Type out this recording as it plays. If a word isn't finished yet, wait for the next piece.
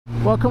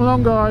Welcome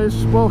along,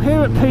 guys. Well,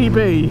 here at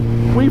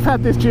PB, we've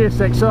had this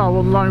GSXR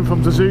on loan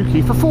from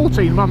Suzuki for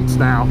 14 months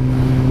now.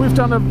 We've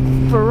done a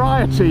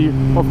variety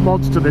of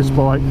mods to this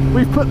bike.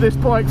 We've put this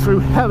bike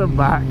through hell and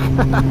back.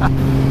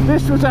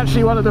 This was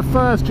actually one of the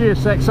first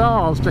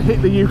GSXRs to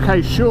hit the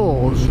UK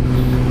shores.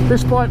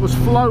 This bike was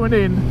flown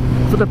in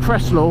for the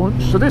press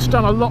launch, so this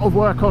done a lot of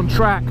work on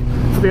track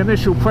for the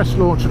initial press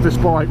launch of this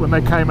bike when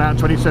they came out in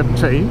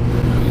 2017.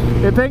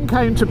 It then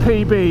came to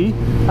PB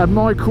and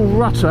Michael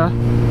Rutter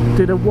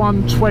did a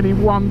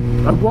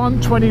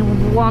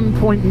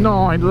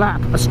 121.9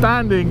 lap, a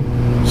standing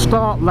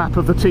start lap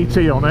of the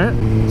TT on it.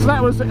 So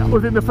that was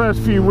within the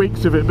first few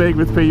weeks of it being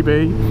with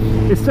PB.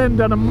 It's then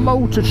done a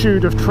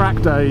multitude of track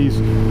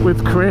days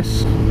with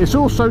Chris. It's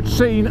also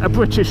seen a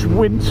British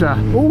winter.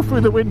 All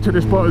through the winter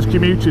this bike was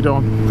commuted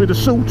on, through the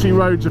salty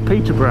roads of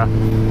Peterborough.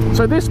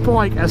 So this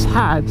bike has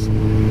had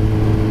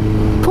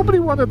probably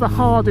one of the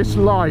hardest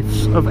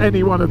lives of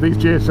any one of these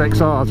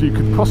GSXRs you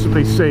could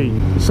possibly see.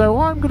 So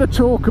I'm going to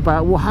talk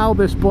about how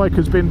this bike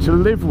has been to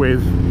live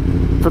with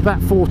for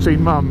that 14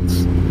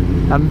 months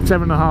and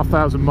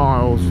 7,500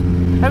 miles.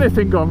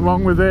 Anything gone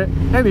wrong with it,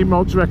 any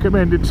mods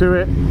recommended to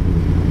it.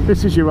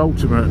 This is your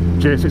ultimate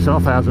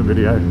GSXR-1000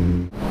 video.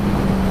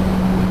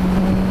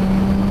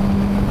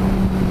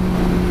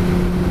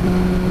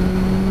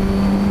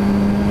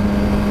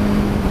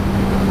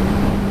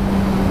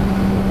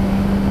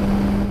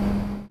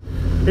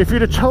 If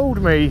you'd have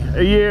told me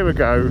a year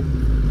ago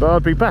that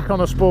I'd be back on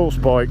a sports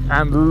bike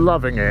and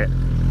loving it,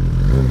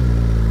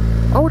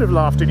 I would have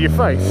laughed in your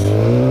face.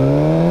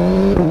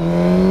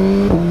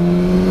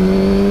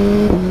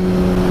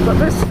 But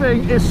this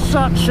thing is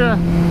such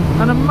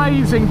an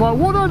amazing bike.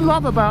 What I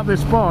love about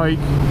this bike,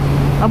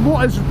 and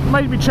what has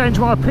made me change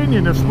my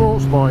opinion of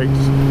sports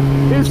bikes,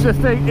 is the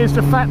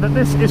fact that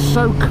this is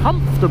so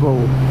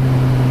comfortable.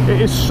 It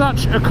is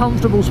such a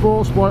comfortable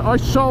sports bike. I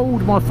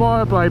sold my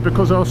Fireblade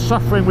because I was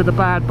suffering with a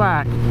bad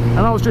back and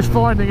I was just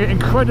finding it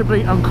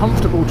incredibly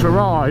uncomfortable to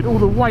ride, all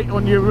the weight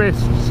on your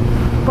wrists.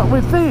 But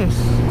with this,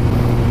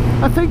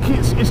 I think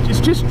it's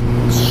just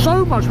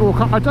so much more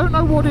comfortable. I don't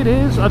know what it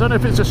is. I don't know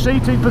if it's a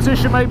seating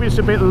position, maybe it's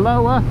a bit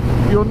lower,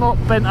 you're not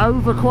bent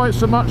over quite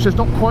so much, there's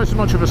not quite so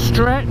much of a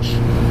stretch,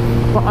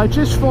 but I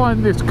just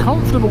find this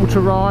comfortable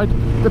to ride.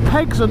 The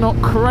pegs are not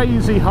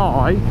crazy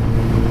high,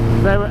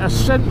 they're at a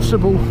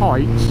sensible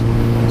height,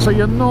 so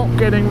you're not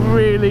getting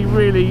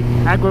really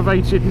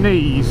aggravated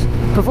knees.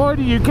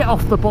 Provided you get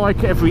off the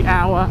bike every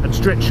hour and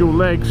stretch your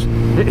legs,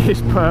 it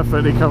is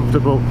perfectly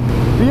comfortable.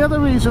 The other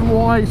reason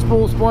why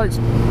sports bikes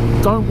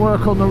don't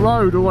work on the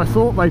road, or I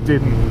thought they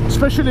didn't,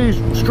 especially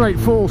straight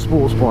four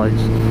sports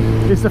bikes,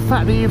 is the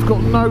fact that you've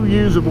got no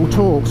usable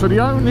torque. So the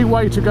only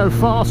way to go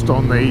fast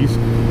on these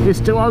is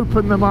to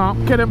open them up,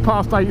 get them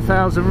past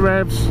 8,000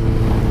 revs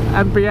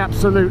and be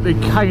absolutely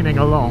caning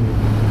along.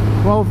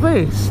 Well,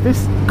 this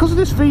because of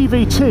this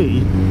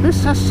VVT,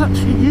 this has such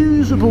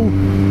usable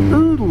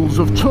oodles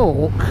of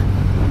torque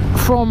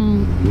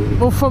from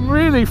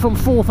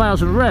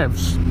 4,000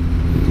 revs.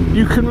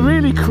 You can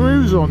really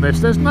cruise on this.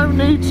 There's no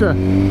need to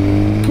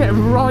get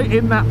right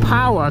in that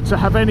power to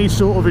have any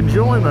sort of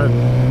enjoyment.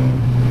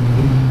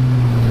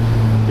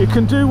 You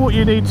can do what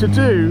you need to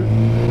do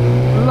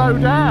low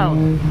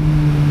down,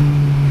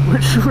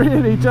 which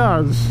really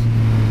does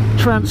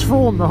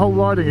transform the whole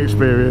riding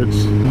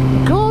experience.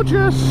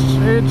 Gorgeous,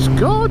 it's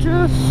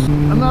gorgeous.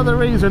 Another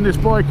reason this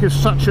bike is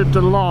such a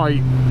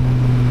delight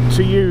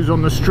to use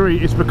on the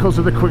street is because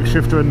of the quick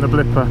shifter and the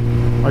blipper.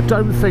 I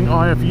don't think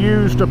I have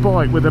used a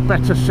bike with a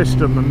better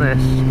system than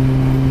this.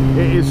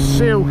 It is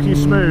silky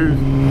smooth,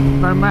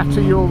 no matter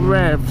your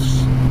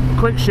revs.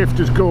 Quick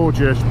shifter's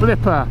gorgeous,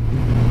 blipper,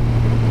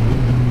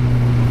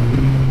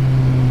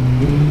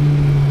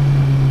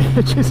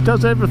 it just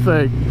does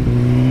everything.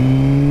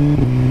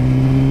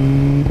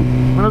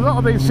 And a lot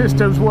of these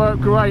systems work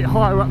great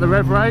higher up the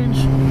rev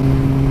range,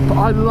 but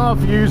I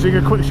love using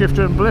a quick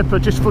shifter and blipper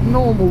just for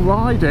normal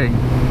riding.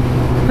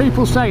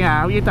 People say,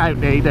 oh, you don't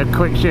need a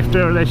quick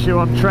shifter unless you're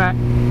on track.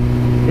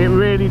 It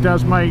really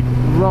does make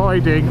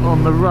riding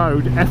on the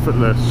road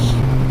effortless.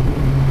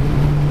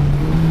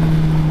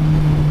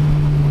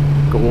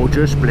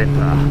 Gorgeous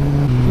blipper.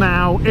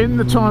 Now, in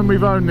the time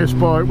we've owned this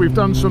bike, we've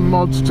done some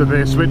mods to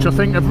this which I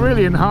think have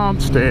really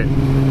enhanced it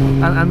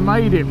and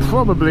made it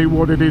probably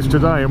what it is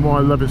today and why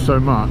I love it so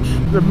much.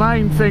 The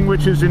main thing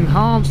which has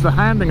enhanced the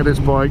handling of this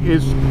bike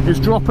is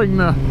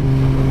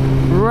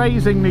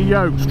raising the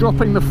yokes,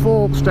 dropping the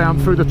forks down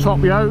through the top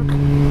yoke,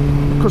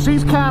 because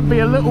these can be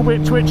a little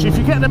bit twitchy. If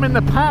you get them in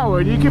the power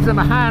and you give them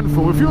a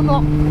handful, if you're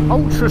not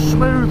ultra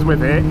smooth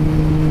with it,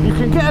 you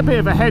can get a bit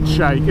of a head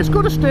shake. It's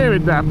got a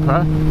steering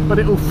damper, but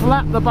it'll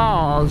flap the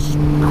bars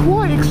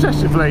quite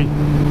excessively,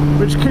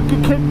 which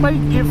can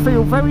make you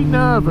feel very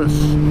nervous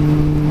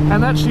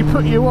and actually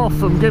put you off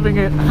from giving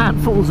it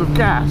handfuls of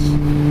gas.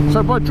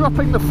 So by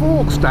dropping the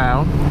forks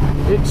down,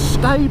 it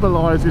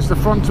stabilises the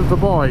front of the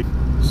bike.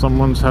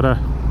 Someone's had a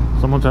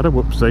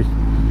whoopsie.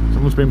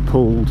 Someone's been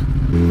pulled.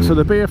 So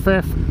the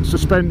BFF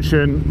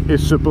suspension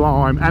is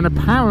sublime, and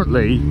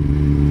apparently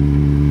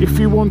if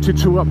you wanted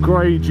to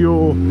upgrade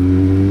your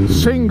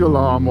single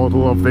R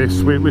model of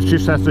this, which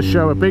just has to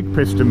show a big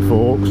piston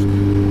forks,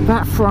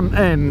 that front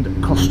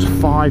end costs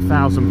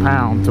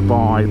 £5,000 to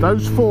buy.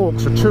 Those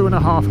forks are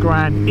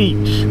 £2,500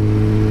 each.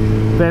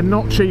 They're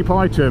not cheap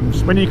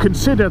items. When you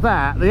consider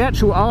that, the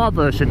actual R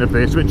version of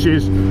this, which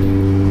is,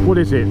 what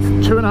is it,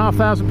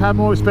 £2,500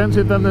 more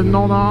expensive than the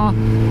non-R,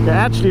 it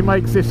actually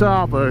makes this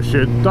R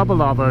version,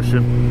 double R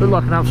version, look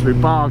like an absolute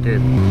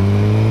bargain.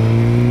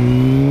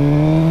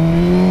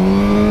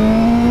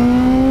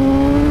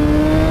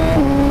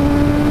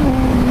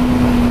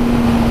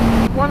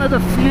 One of the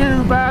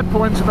few bad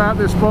points about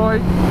this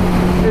bike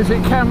is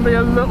it can be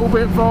a little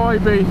bit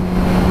vibey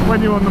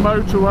when you're on the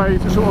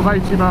motorway to sort of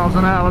 80 miles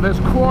an hour. There's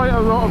quite a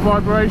lot of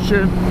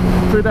vibration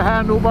through the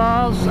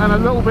handlebars and a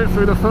little bit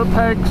through the foot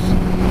pegs.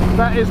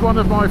 That is one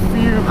of my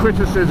few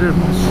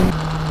criticisms.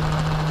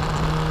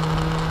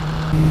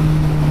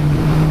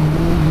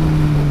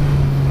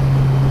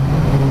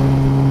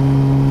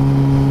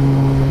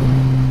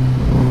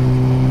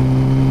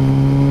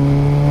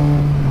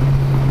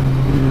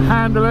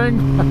 Handling,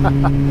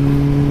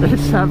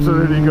 it's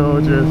absolutely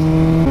gorgeous.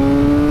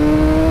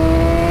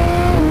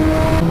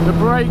 The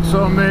brakes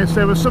on this,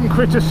 there was some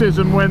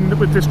criticism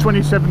with this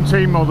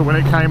 2017 model when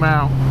it came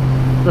out.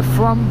 The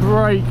front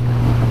brake,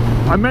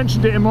 I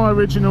mentioned it in my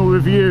original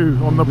review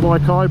on the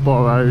bike I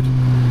borrowed.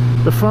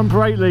 The front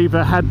brake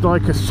lever had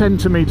like a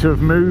centimetre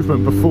of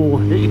movement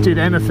before it did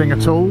anything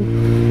at all,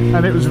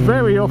 and it was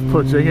very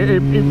off-putting.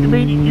 It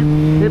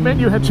meant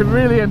you had to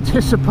really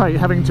anticipate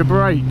having to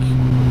brake,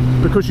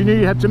 because you knew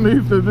you had to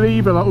move the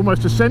lever like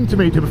almost a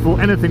centimetre before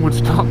anything would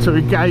start to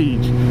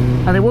engage,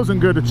 and it wasn't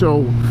good at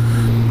all.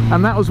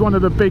 And that was one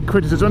of the big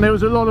criticisms. And there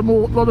was a lot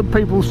of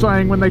people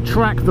saying when they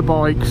tracked the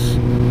bikes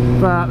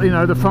that, you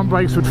know, the front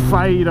brakes would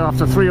fade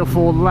after 3 or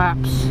 4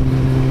 laps,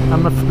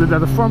 and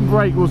the front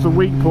brake was the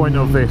weak point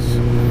of this.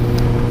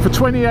 For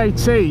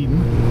 2018,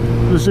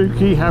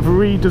 Suzuki have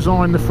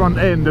redesigned the front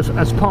end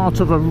as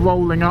part of a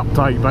rolling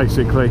update,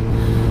 basically.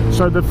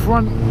 So the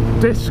front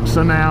discs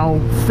are now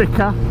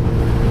thicker.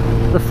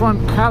 The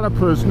front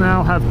calipers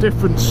now have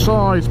different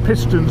size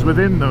pistons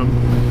within them,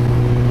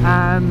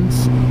 and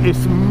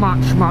it's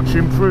much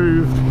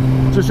improved.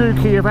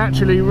 Suzuki have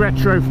actually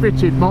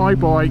retrofitted my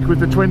bike with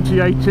the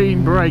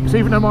 2018 brakes,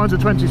 even though mine's a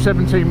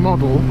 2017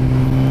 model.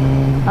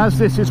 As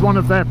this is one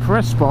of their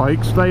press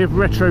bikes, they have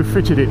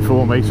retrofitted it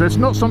for me, so it's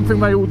not something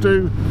they will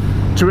do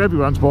to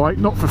everyone's bike,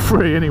 not for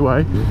free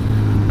anyway.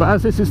 But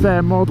as this is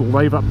their model,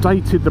 they've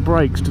updated the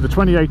brakes to the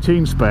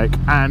 2018 spec,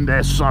 and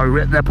they're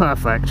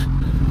perfect.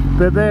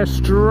 They're there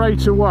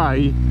straight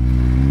away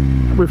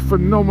with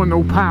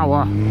phenomenal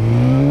power.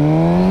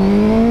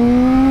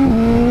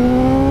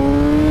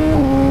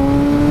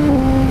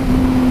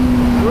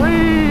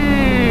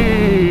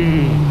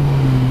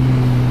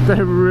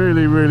 They're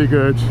really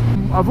good.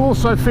 I've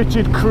also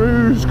fitted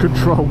cruise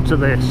control to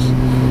this.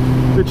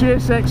 The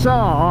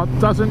GSXR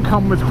doesn't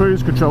come with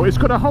cruise control. It's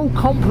got a whole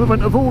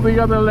complement of all the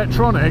other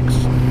electronics,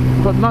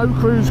 but no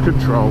cruise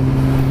control.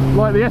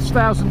 Like the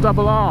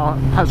S1000R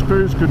has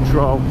cruise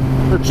control.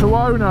 The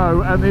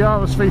Tuono and the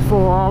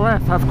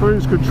RSV4RF have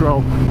cruise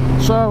control.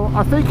 So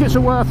I think it's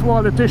a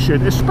worthwhile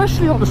addition,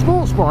 especially on the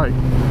sports bike,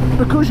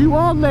 because you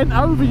are leant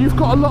over. You've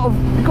got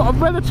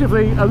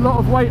relatively a lot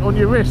of weight on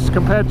your wrists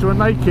compared to a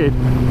naked.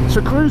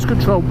 So cruise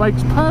control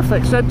makes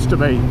perfect sense to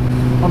me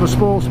on a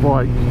sports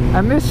bike.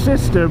 And this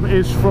system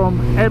is from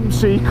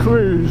MC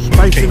Cruise,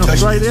 based in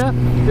Australia.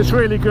 It's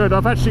really good.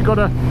 I've actually got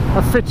a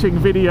fitting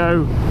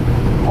video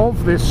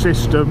of this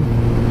system,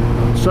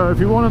 so if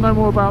you want to know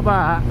more about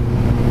that,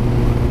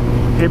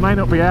 it may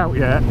not be out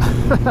yet,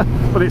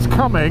 but it's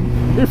coming.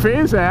 If it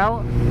is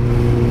out,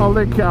 I'll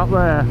link it up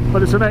there.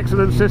 But it's an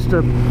excellent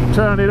system.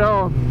 Turn it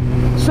on,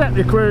 set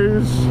the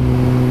cruise,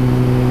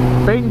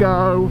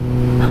 bingo.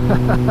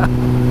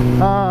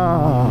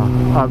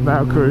 I'm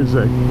now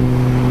cruising.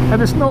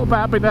 And it's not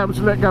about being able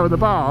to let go of the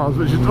bars,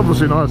 which is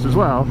obviously nice as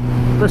well,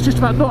 but it's just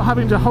about not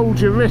having to hold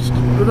your wrist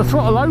with the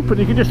throttle open.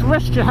 You can just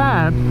rest your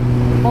hand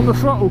on the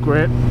throttle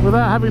grip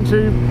without having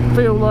to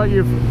feel like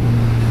you've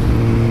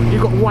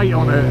got weight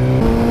on it.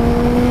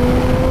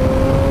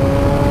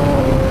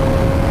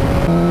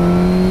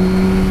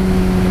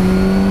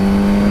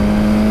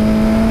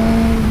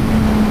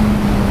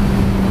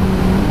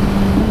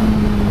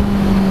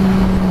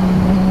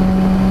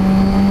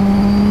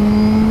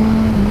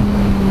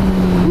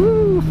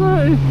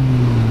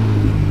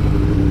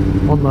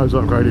 On those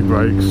upgraded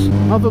brakes.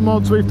 Other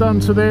mods we've done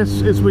to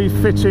this is we've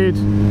fitted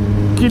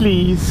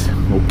gillies,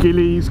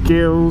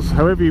 gills,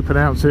 however you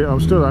pronounce it,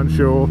 I'm still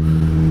unsure,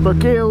 but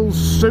Gill's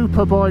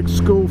Superbike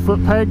school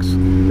foot pegs.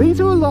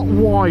 These are a lot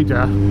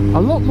wider,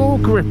 a lot more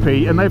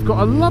grippy, and they've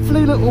got a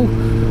lovely little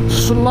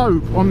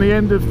slope on the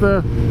end of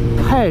the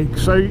peg,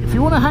 so if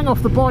you want to hang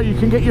off the bike you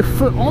can get your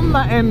foot on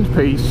that end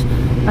piece,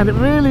 and it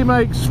really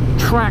makes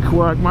track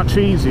work much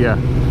easier.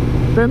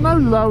 They're no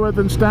lower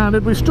than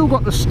standard. We've still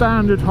got the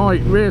standard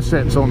height rear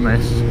sets on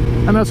this,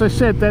 and as I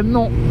said, they're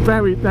not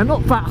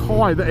that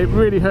high that it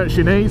really hurts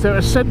your knees. They're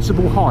a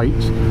sensible height.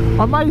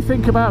 I may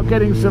think about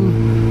getting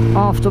some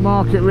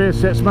aftermarket rear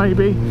sets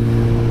maybe,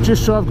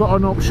 just so I've got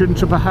an option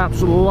to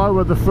perhaps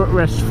lower the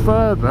footrest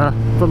further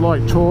for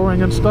like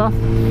touring and stuff.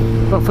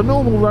 But for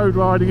normal road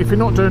riding, if you're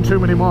not doing too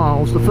many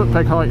miles, the foot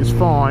peg height is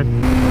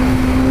fine.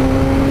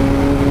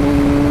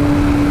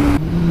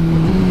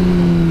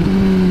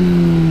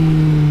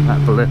 That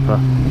blipper.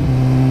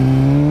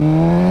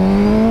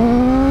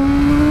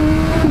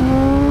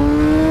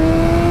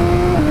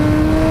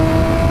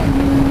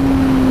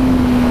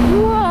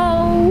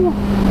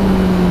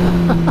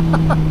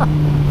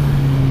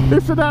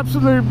 It's an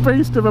absolute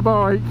beast of a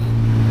bike,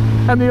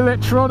 and the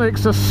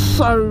electronics are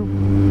so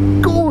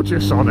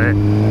gorgeous on it.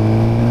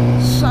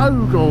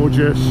 So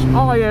gorgeous.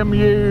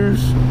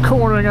 IMUs,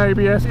 cornering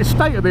ABS, it's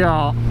state of the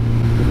art.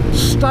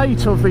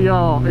 State of the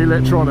art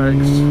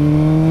electronics,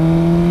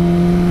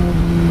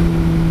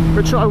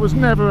 which I was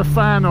never a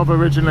fan of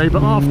originally,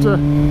 but after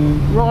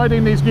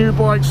riding these new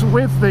bikes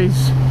with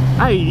these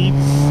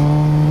aids,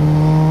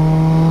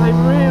 they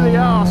really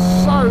are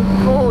so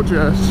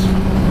gorgeous.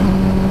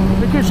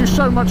 It gives you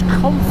so much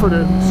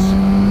confidence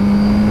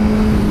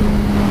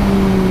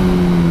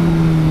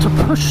to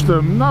push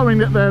them knowing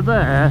that they're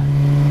there.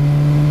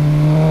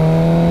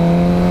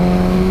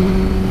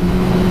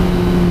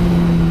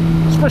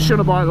 Especially on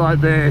a bike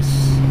like this,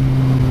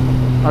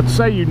 I'd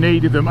say you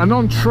needed them. And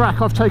on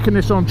track, I've taken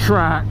this on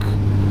track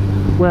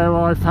where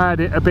I've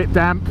had it a bit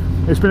damp.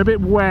 It's been a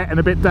bit wet and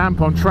a bit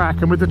damp on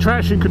track, and with the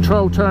traction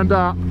control turned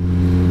up,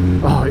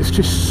 oh, it's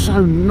just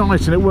so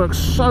nice and it works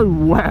so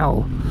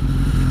well.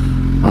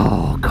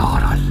 Oh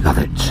God, I love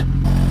it.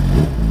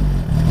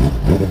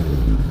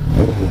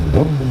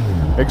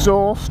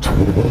 Exhaust.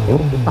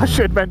 I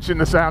should mention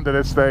the sound of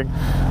this thing.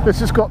 This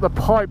has got the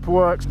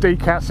Pipeworks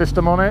decat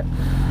system on it.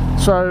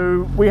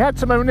 So we had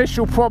some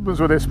initial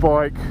problems with this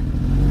bike.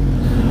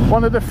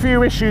 One of the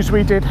few issues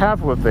we did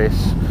have with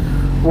this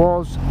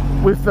was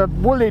with the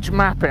woolage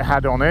map it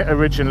had on it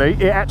originally,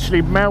 it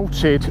actually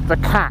melted the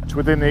cat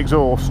within the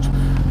exhaust.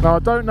 Now I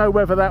don't know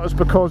whether that was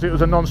because it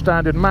was a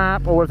non-standard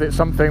map or whether it's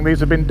something these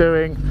have been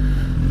doing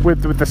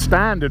with the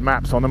standard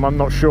maps on them, I'm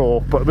not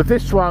sure. But with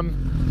this one,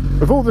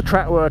 with all the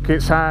track work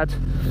it's had,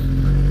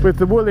 with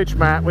the woolage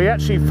map, we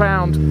actually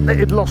found that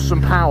it lost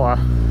some power.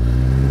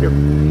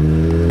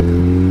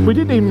 We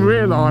didn't even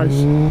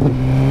realise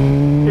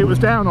it was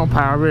down on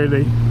power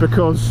really,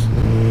 because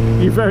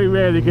you very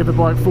rarely give a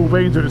bike full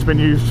beans when it's been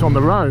used on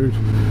the road.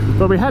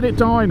 But we had it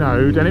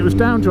dynoed and it was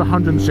down to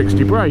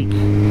 160 brake,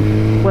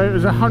 where it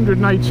was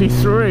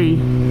 183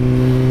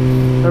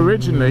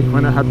 originally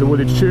when it had the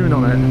woolage tune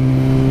on it.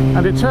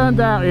 And it turned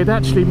out it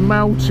actually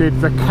melted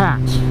the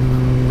cat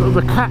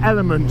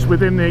element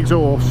within the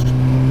exhaust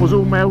was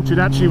all melted,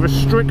 actually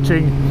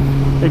restricting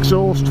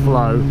exhaust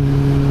flow.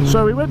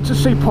 So we went to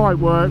see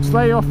Pipeworks.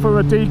 They offer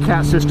a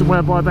decat system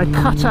whereby they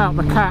cut out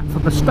the cat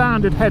from the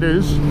standard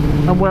headers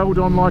and weld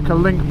on like a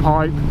link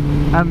pipe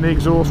and the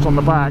exhaust on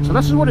the back. So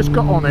this is what it's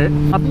got on it.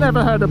 I've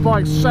never heard a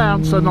bike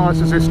sound so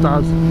nice as this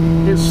does.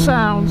 It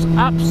sounds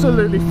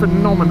absolutely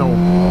phenomenal.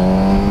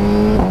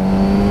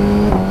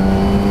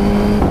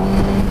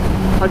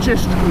 I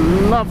just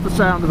love the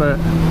sound of it.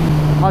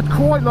 I'd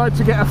quite like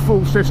to get a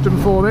full system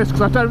for this,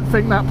 because I don't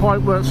think that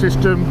Pipeworks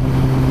system,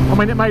 I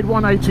mean, it made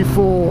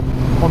 184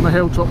 on the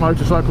Hilltop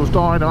Motorcycles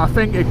dyno. I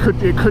think it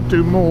could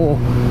do more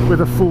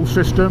with a full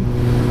system.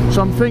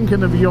 So I'm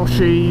thinking of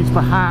Yoshi's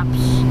perhaps.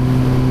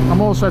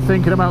 I'm also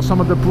thinking about some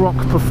of the Brock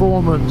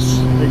Performance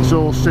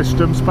exhaust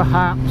systems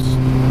perhaps,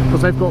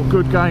 because they've got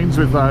good gains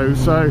with those.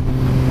 So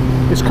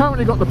it's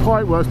currently got the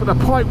Pipeworks, but the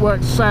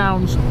Pipeworks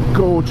sounds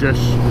gorgeous.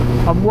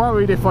 I'm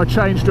worried if I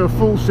change to a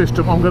full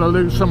system I'm going to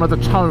lose some of the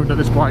tone that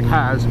this bike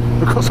has,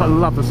 because I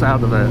love the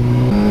sound of it.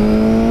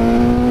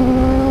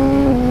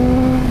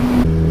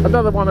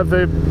 Another one of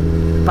the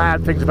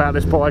bad things about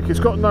this bike, it's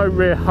got no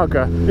rear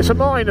hugger. It's a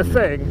minor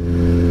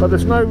thing, but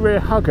there's no rear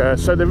hugger,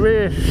 so the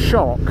rear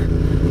shock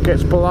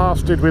gets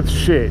blasted with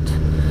shit.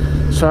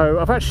 So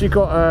I've actually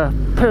got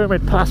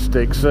Pyramid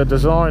Plastics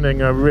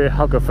designing a rear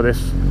hugger for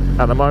this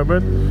at the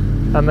moment,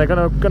 and they're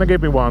gonna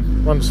give me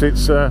one once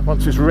it's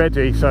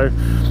ready. So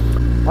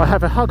I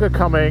have a hugger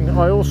coming.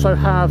 I also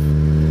have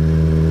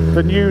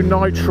the new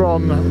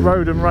Nitron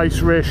Road and Race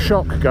rear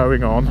shock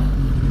going on.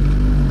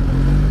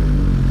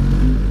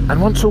 And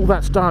once all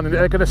that's done,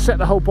 they're going to set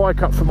the whole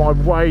bike up for my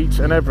weight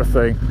and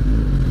everything.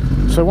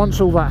 So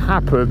once all that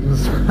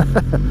happens,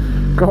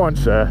 go on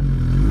sir,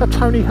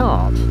 Tony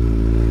Hart.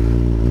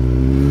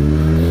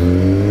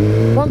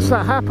 Once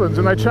that happens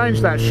and they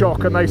change that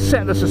shock and they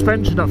set the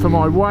suspension up for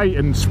my weight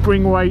and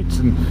spring weights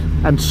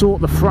and sort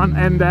the front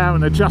end out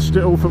and adjust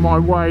it all for my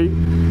weight,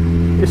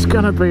 it's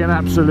going to be an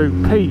absolute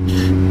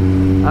peach.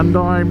 And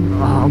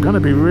I'm going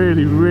to be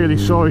really, really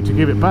sorry to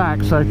give it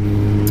back. So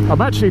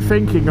I'm actually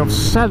thinking of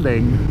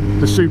selling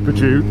the Super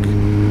Duke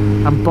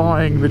and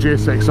buying the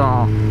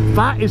GSXR.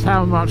 That is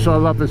how much I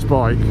love this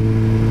bike.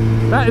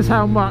 That is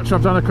how much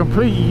I've done a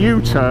complete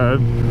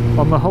U-turn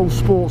on the whole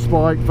sports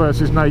bike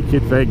versus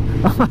naked thing.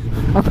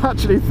 I'm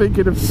actually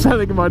thinking of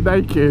selling my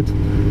naked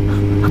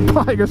and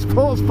buying a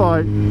sports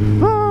bike.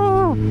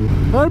 Oh,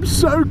 I'm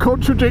so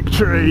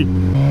contradictory.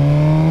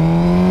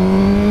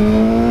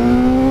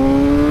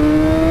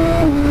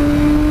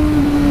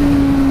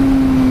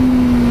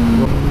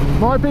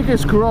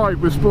 biggest gripe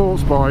with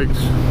sports bikes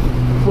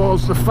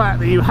was the fact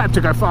that you had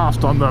to go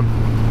fast on them.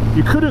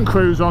 You couldn't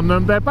cruise on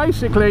them. They're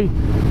basically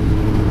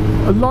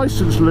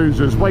license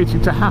losers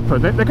waiting to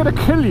happen. They're going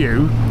to kill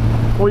you,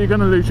 or you're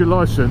going to lose your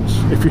license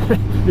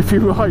if you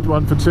ride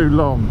one for too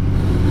long.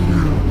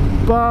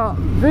 But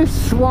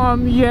this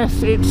one,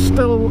 yes, it's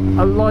still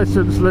a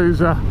license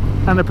loser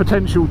and a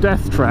potential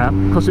death trap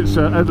because it's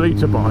a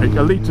litre bike,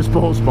 a litre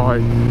sports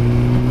bike.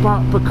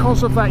 But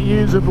because of that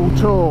usable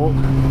torque,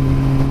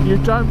 you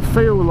don't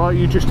feel like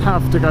you just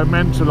have to go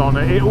mental on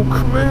it. It'll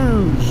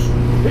cruise.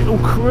 It'll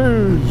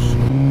cruise.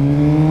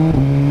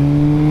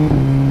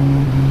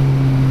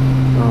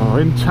 Oh,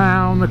 in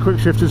town the quick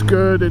shift is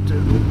good.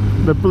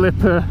 The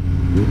blipper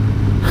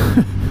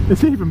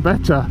it's even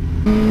better.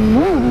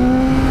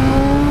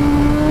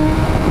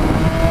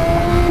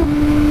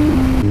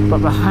 But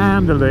the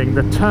handling,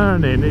 the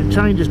turning, it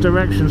changes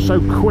direction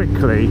so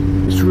quickly.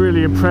 It's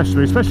really impressed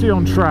me, especially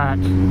on track.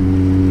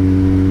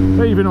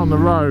 But even on the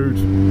road,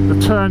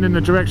 the turning,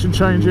 the direction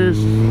changes.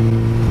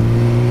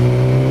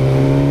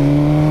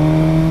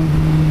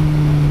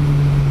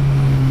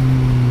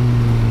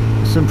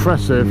 It's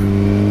impressive.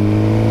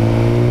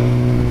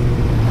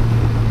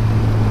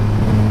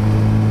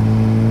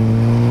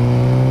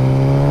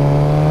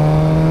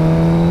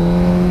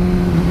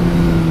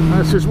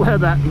 This is where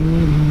that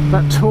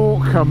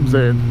torque comes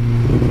in,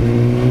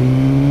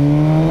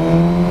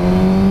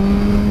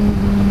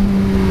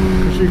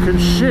 because you can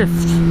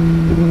shift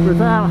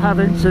without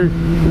having to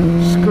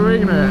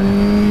scream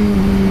it.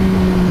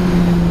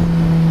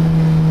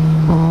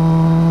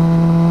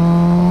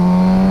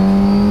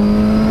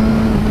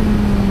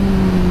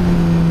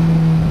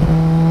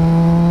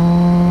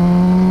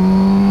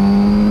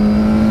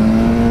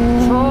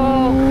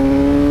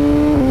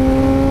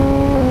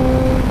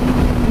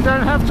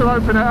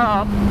 Open it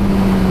up,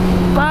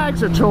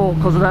 bags of torque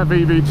because of that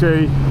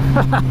VVT.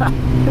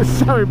 It's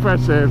so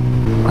impressive.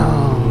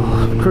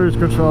 Oh, cruise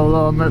control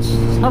on. Let's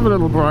have a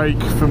little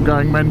break from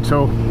going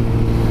mental.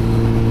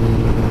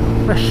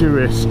 Rest your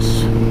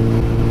wrists.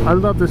 I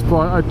love this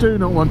bike. I do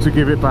not want to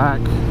give it back.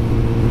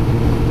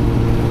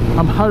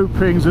 I'm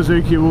hoping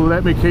Suzuki will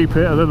let me keep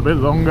it a little bit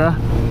longer.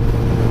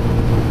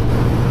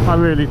 I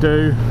really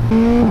do.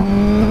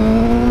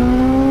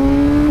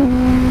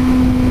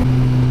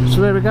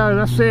 So there we go,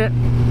 that's it.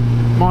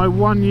 My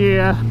 1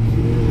 year,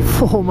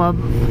 4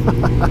 month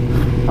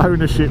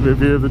ownership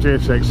review of the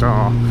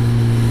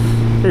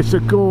GSXR. It's a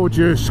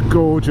gorgeous,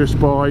 gorgeous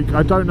bike.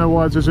 I don't know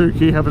why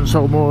Suzuki haven't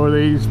sold more of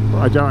these.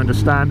 I don't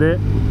understand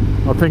it.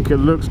 I think it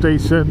looks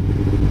decent.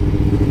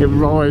 It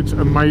rides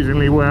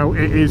amazingly well.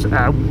 It is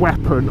a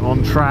weapon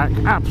on track.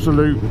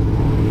 Absolute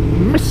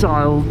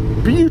missile,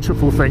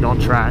 beautiful thing on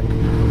track.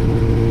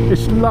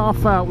 It's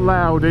laugh out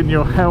loud in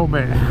your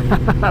helmet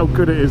how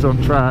good it is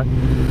on track.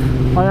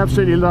 I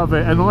absolutely love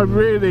it, and I'm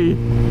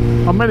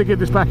going to give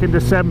this back in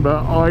December.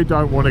 I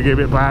don't want to give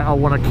it back. I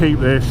want to keep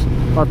this.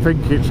 I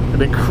think it's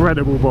an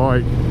incredible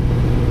bike.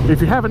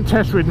 If you haven't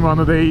test ridden one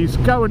of these,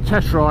 go and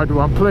test ride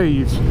one,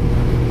 please.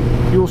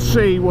 You'll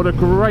see what a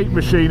great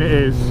machine it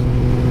is.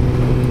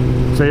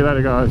 See you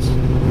later, guys.